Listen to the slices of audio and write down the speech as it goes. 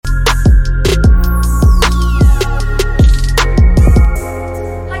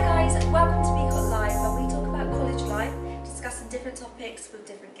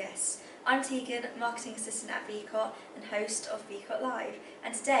Megan, Marketing Assistant at VCOT and host of VCOT Live.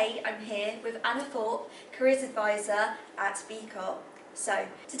 And today I'm here with Anna Thorpe, Careers Advisor at VCOT. So,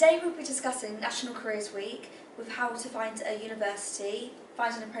 today we'll be discussing National Careers Week with how to find a university,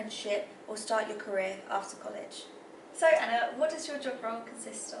 find an apprenticeship or start your career after college. So Anna, what does your job role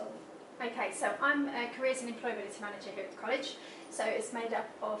consist of? Okay, so I'm a Careers and Employability Manager here at the college. So it's made up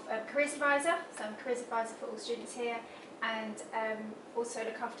of a Careers Advisor, so I'm a Careers Advisor for all students here, and also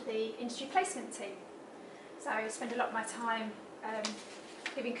look after the industry placement team. So I spend a lot of my time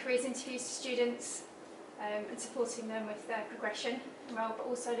giving careers interviews to students and supporting them with their progression role, but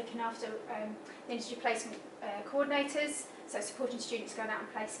also looking after the industry placement coordinators, so supporting students going out on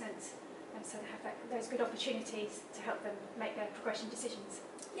placements, so they have those good opportunities to help them make their progression decisions.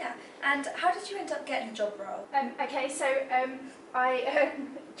 Yeah, and how did you end up getting a job role? Okay, so I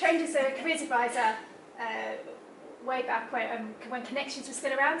trained as a careers advisor way back when Connections was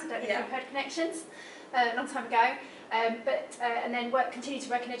still around. I don't know if you've heard of Connections, a long time ago. And then continued to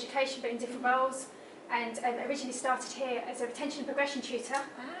work in education, but in different roles. And originally started here as a retention and progression tutor.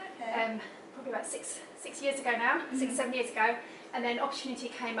 Probably about six years ago now, 6-7 years ago. And then opportunity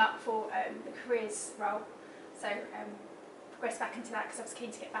came up for the careers role. So progressed back into that because I was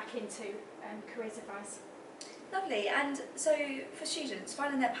keen to get back into careers advice. Lovely. And so for students,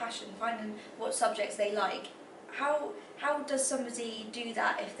 finding their passion, finding what subjects they like, how does somebody do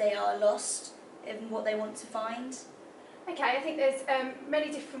that if they are lost in what they want to find? Okay, I think there's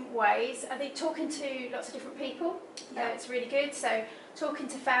many different ways. I think talking to lots of different people, it's really good. So talking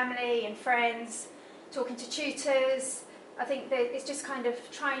to family and friends, talking to tutors. I think that it's just kind of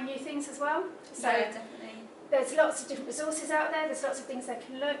trying new things as well. So yeah, definitely. There's lots of different resources out there. There's lots of things they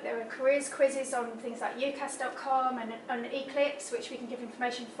can look. There are careers quizzes on things like ucas.com and on Eclipse, which we can give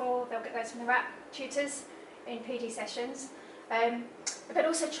information for. They'll get those from the RAP tutors in PD sessions. But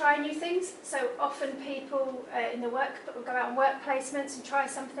also try new things. So often people in the work will go out on work placements and try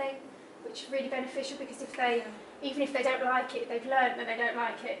something, which is really beneficial because even if they don't like it, they've learned that they don't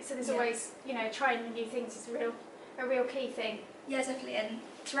like it. So there's always, trying new things is a real key thing. Yeah, definitely. And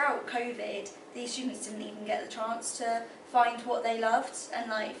throughout COVID, these students didn't even get the chance to find what they loved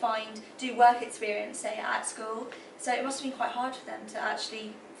and do work experience, say, at school. So it must have been quite hard for them to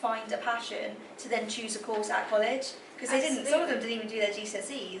actually find a passion to then choose a course at college, because some of them didn't even do their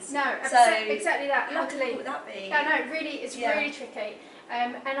GCSEs. No, exactly that. How difficult would that be? No, it's really tricky.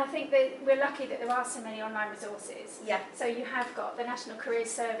 And I think that we're lucky that there are so many online resources. Yeah. So you have got the National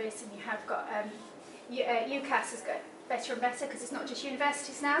Careers Service, and you have got UCAS has got better and better because it's not just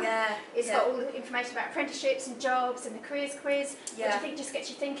universities now. Yeah. It's got all the information about apprenticeships and jobs and the careers quiz, which I think just gets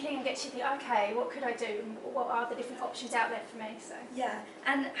you thinking and gets you think, okay, what could I do and what are the different options out there for me? So yeah.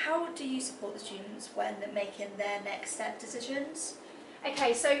 And how do you support the students when they're making their next step decisions?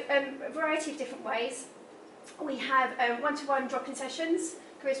 Okay, so a variety of different ways. We have one-to-one drop-in sessions,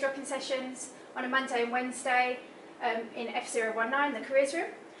 careers drop-in sessions on a Monday and Wednesday in F019, the careers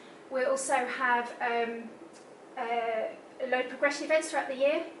room. We also have a load of progression events throughout the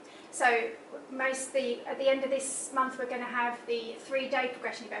year. So at the end of this month we're going to have the 3-day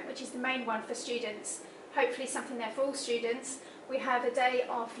progression event, which is the main one for students, hopefully something there for all students. We have a day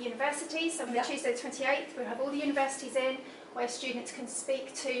of universities, so on Tuesday the 28th we'll have all the universities in, where students can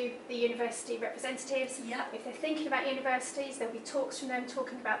speak to the university representatives. If they're thinking about universities, there'll be talks from them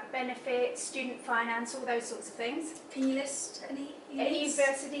talking about the benefits, student finance, all those sorts of things. Can you list any? Any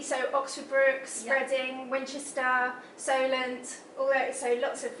university, so Oxford Brookes, Reading, Winchester, Solent, all that, so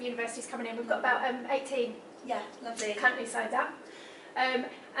lots of universities coming in. We've got about 18 lovely. currently signed up.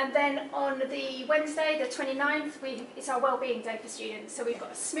 And then on the Wednesday, the 29th, it's our wellbeing day for students. So we've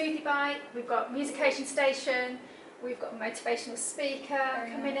got a smoothie bite, we've got musication station, we've got a motivational speaker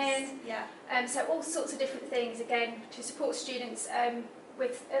coming in. So all sorts of different things, again, to support students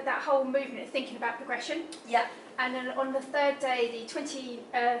with that whole movement of thinking about progression. And then on the third day,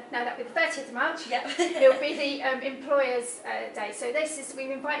 that'll be the 30th of March, it'll be the Employers' Day. So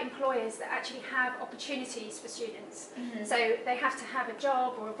we invite employers that actually have opportunities for students. So they have to have a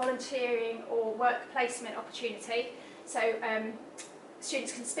job or a volunteering or work placement opportunity. So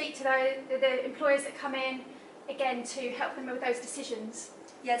students can speak to the employers that come in, again, to help them with those decisions,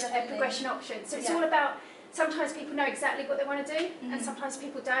 progression options. So it's all about, sometimes people know exactly what they want to do, and sometimes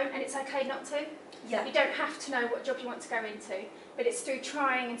people don't, and it's okay not to. You don't have to know what job you want to go into, but it's through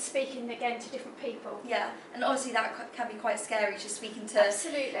trying and speaking again to different people. And obviously that can be quite scary, just speaking to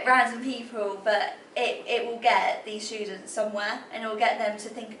random people, but it will get these students somewhere, and it will get them to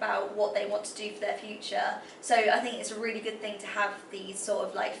think about what they want to do for their future. So I think it's a really good thing to have these sort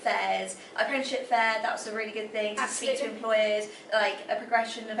of fairs, apprenticeship fair. That was a really good thing to speak to employers, a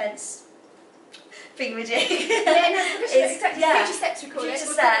progression events thingamajig. Yeah, no, exactly. Yeah, Future steps, we call it.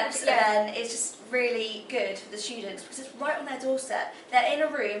 future steps, and then it's just really good for the students because it's right on their doorstep. They're in a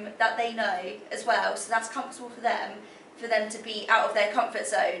room that they know as well, so that's comfortable for them to be out of their comfort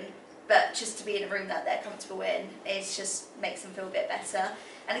zone, but just to be in a room that they're comfortable in, it just makes them feel a bit better,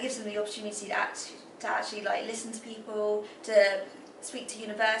 and it gives them the opportunity to actually like listen to people, to speak to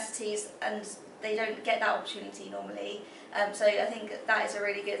universities, and they don't get that opportunity normally. So I think that is a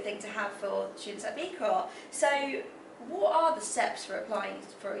really good thing to have for students at BCOT. So what are the steps for applying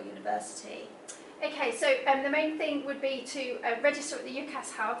for a university? Okay, so the main thing would be to register at the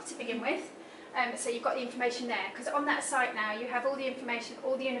UCAS hub to begin with. So you've got the information there, because on that site now you have all the information,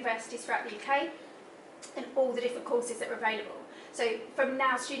 all the universities throughout the UK and all the different courses that are available. So from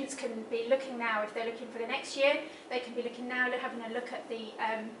now, students can be looking now, if they're looking for the next year, they can be looking now, having a look at the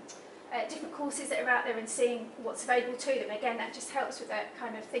different courses that are out there and seeing what's available to them. Again, that just helps with that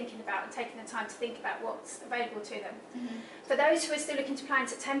kind of thinking about and taking the time to think about what's available to them. Mm-hmm. For those who are still looking to apply in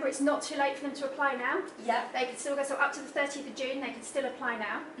September, it's not too late for them to apply now. Yeah. They can still go, so up to the 30th of June, they can still apply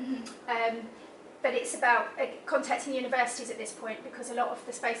now. Mm-hmm. But it's about contacting universities at this point, because a lot of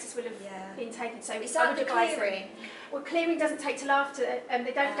the spaces will have been taken. So is that the clearing? Well, clearing doesn't take till after,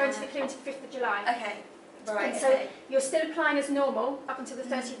 they don't go into the clearing until the 5th of July. Okay, right. And so you're still applying as normal up until the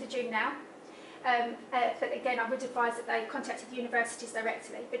 30th of June now. But again, I would advise that they contact the universities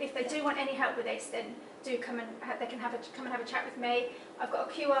directly. But if they do want any help with this, then do come and they can come and have a chat with me. I've got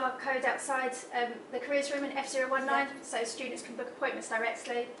a QR code outside the careers room in F019, so students can book appointments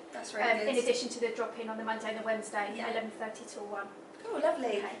directly. That's really good. In addition to the drop-in on the Monday and the Wednesday, 11:30 till 1. Oh,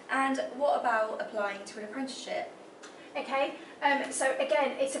 lovely. Okay. And what about applying to an apprenticeship? Okay, so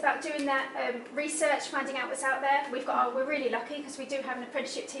again, it's about doing that research, finding out what's out there. We're really lucky because we do have an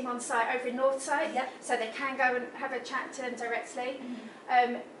apprenticeship team on site over in Northside, so they can go and have a chat to them directly.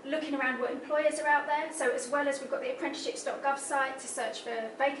 Looking around what employers are out there, so as well as we've got the apprenticeships.gov site to search for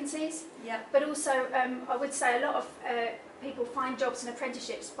vacancies, but also I would say a lot of people find jobs and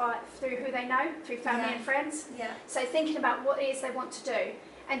apprenticeships through who they know, through family and friends. So thinking about what it is they want to do,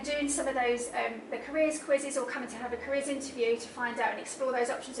 and doing some of those, the careers quizzes, or coming to have a careers interview to find out and explore those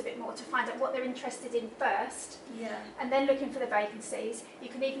options a bit more, to find out what they're interested in first, and then looking for the vacancies. You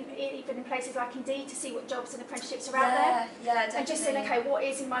can even in places like Indeed to see what jobs and apprenticeships are out there. Definitely. And just saying, okay, what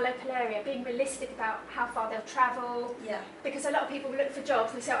is in my local area, being realistic about how far they'll travel. Because a lot of people look for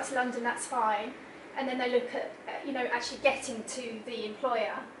jobs, we say, oh, it's London, that's fine, and then they look at, actually getting to the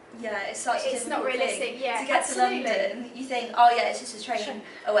employer. It's such a difficult not realistic, thing. To get to London, you think, oh yeah, it's just a train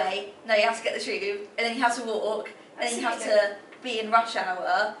away. No, you have to get the tube, and then you have to walk, and then you have to be in rush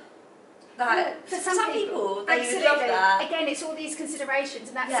hour. For some people, they would love that. Again, it's all these considerations,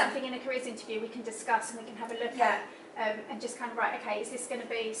 and that's something in a careers interview we can discuss and we can have a look at, and just kind of okay, is this going to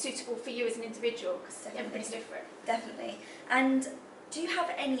be suitable for you as an individual? Because everybody's different. Definitely. And do you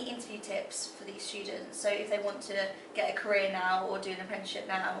have any interview tips for these students? So if they want to get a career now, or do an apprenticeship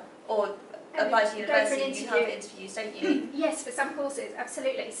now, or apply to university, you have interviews, don't you? Yes, for some courses,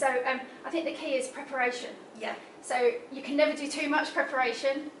 absolutely. So I think the key is preparation. So you can never do too much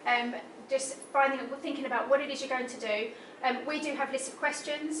preparation. Just thinking about what it is you're going to do. We do have lists of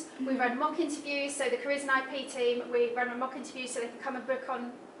questions. We run mock interviews, so the careers and IP team, we run a mock interview so they can come and book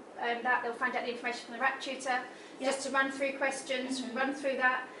on that. They'll find out the information from the RAP tutor, just to run through questions, run through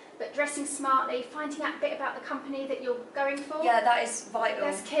that. But dressing smartly, finding out a bit about the company that you're going for. That is vital.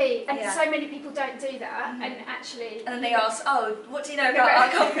 That's key. And so many people don't do that, and actually... And then they ask, oh, what do you know about our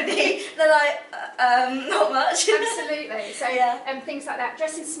company? They're like, not much. Absolutely. So things like that.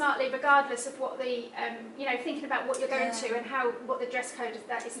 Dressing smartly, regardless of what the, thinking about what you're going to and what the dress code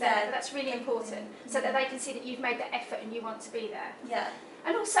is there. But that's really important, so that they can see that you've made the effort and you want to be there.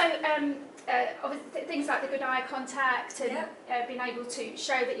 And also things like the good eye contact and being able to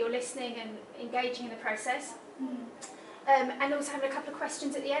show that you're listening and engaging in the process. And also having a couple of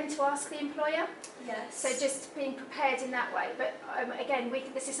questions at the end to ask the employer. So just being prepared in that way. But again,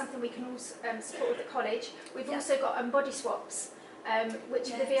 this is something we can also support with the college. We've also got body swaps,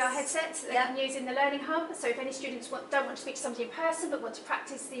 which are the VR headsets that they can use in the Learning Hub. So if any students don't want to speak to somebody in person but want to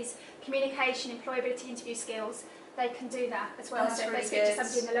practice these communication, employability, interview skills, they can do that as well. So if they speak to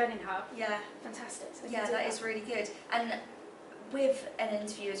somebody in the Learning Hub, fantastic. So that is really good. And with an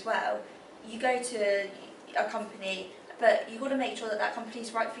interview as well, you go to a company, but you want to make sure that that company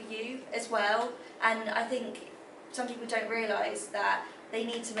is right for you as well. And I think some people don't realise that they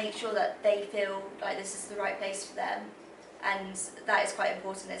need to make sure that they feel like this is the right place for them. and that is quite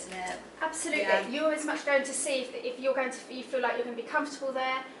important, isn't it? Absolutely. Yeah. You're as much going to see if you're going to, you feel like you're going to be comfortable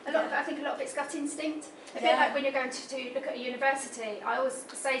there. I think a lot of it's gut instinct. A bit like when you're going to look at a university. I always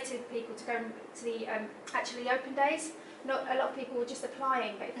say to people to go to the actually open days. Not a lot of people are just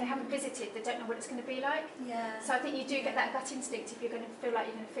applying, but if they haven't visited, they don't know what it's going to be like. Yeah. So I think you do get that gut instinct if you're going to feel like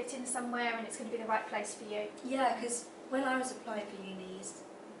you're going to fit in somewhere and it's going to be the right place for you. Yeah, because when I was applying for unis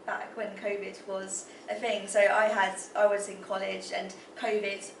back when COVID was a thing, so I was in college and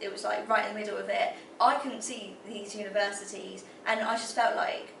COVID, it was like right in the middle of it. I couldn't see these universities and I just felt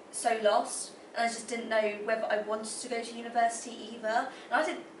like so lost, and I just didn't know whether I wanted to go to university either.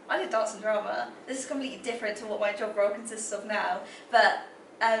 And I did dance and drama. This is completely different to what my job role consists of now, but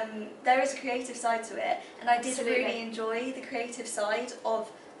there is a creative side to it, and I did really enjoy the creative side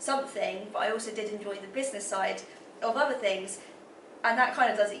of something, but I also did enjoy the business side of other things, and that kind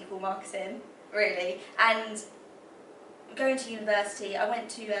of does equal marketing, really. And going to university, I went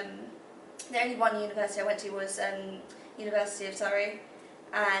to, the only one university I went to was University of Surrey,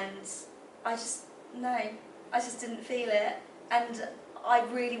 and I just didn't feel it, and I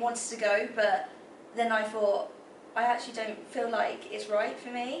really wanted to go, but then I thought, I actually don't feel like it's right for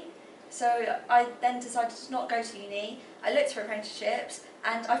me. So I then decided to not go to uni. I looked for apprenticeships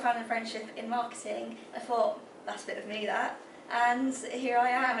and I found an apprenticeship in marketing. I thought, that's a bit of me, that. And here I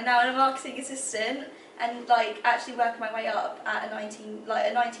am, and now I'm a marketing assistant, and like actually working my way up at a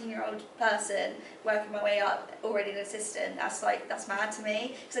 19-year-old person, working my way up already an assistant. That's mad to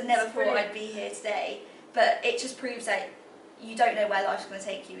me, because I never thought I'd be here today. But it just proves that you don't know where life's going to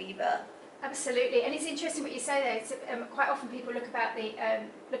take you either. Absolutely, and it's interesting what you say there. It's, quite often people look at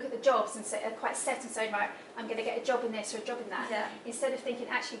the jobs and say, are quite set and say, right, I'm going to get a job in this or a job in that. Yeah. Instead of thinking,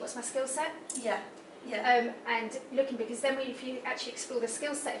 actually, what's my skill set? Yeah. Yeah. And looking, because then if you actually explore the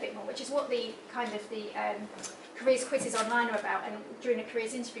skill set a bit more, which is what the careers quizzes online are about, and during a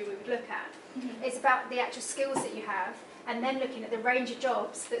careers interview we would look at, it's about the actual skills that you have, and then looking at the range of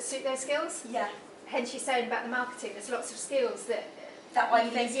jobs that suit those skills. Yeah. Hence you're saying about the marketing, there's lots of skills that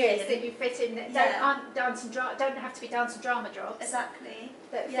you fit in that aren't don't have to be dance and drama jobs. Exactly.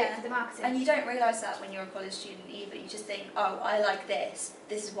 That fit for the marketing. And you don't realise that when you're a college student either. You just think, oh, I like this.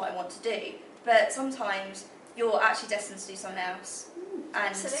 This is what I want to do. But sometimes you're actually destined to do something else.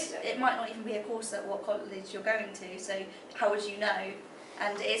 And absolutely. It might not even be a course at what college you're going to. So how would you know?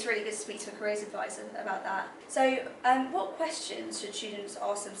 And it's really good to speak to a careers advisor about that. So what questions should students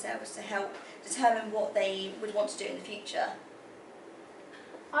ask themselves to help determine what they would want to do in the future?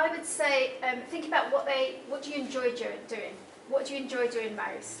 I would say think about what do you enjoy doing? What do you enjoy doing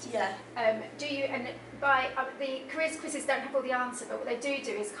most? Yeah. The careers quizzes don't have all the answer, but what they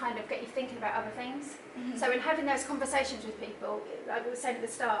do is kind of get you thinking about other things. So in having those conversations with people, like we were saying at the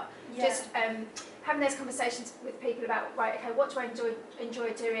start, just having those conversations with people about, right, okay, what do I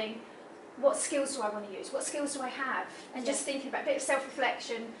enjoy doing? What skills do I want to use? What skills do I have? And just thinking about a bit of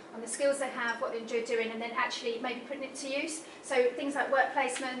self-reflection on the skills they have, what they enjoy doing, and then actually maybe putting it to use. So things like work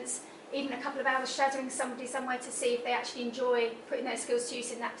placements, even a couple of hours shadowing somebody somewhere to see if they actually enjoy putting their skills to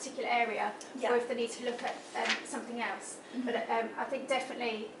use in that particular area, or if they need to look at something else. But I think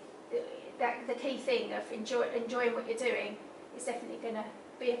definitely that the key thing of enjoying what you're doing is definitely going to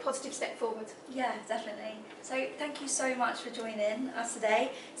be a positive step forward. Yeah, definitely. So thank you so much for joining us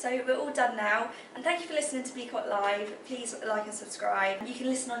today. So we're all done now, and thank you for listening to BCOT Live. Please like and subscribe. You can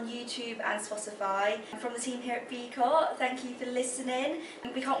listen on YouTube and Spotify. From the team here at BCOT, thank you for listening.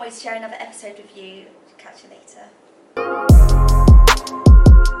 We can't wait to share another episode with you. Catch you later.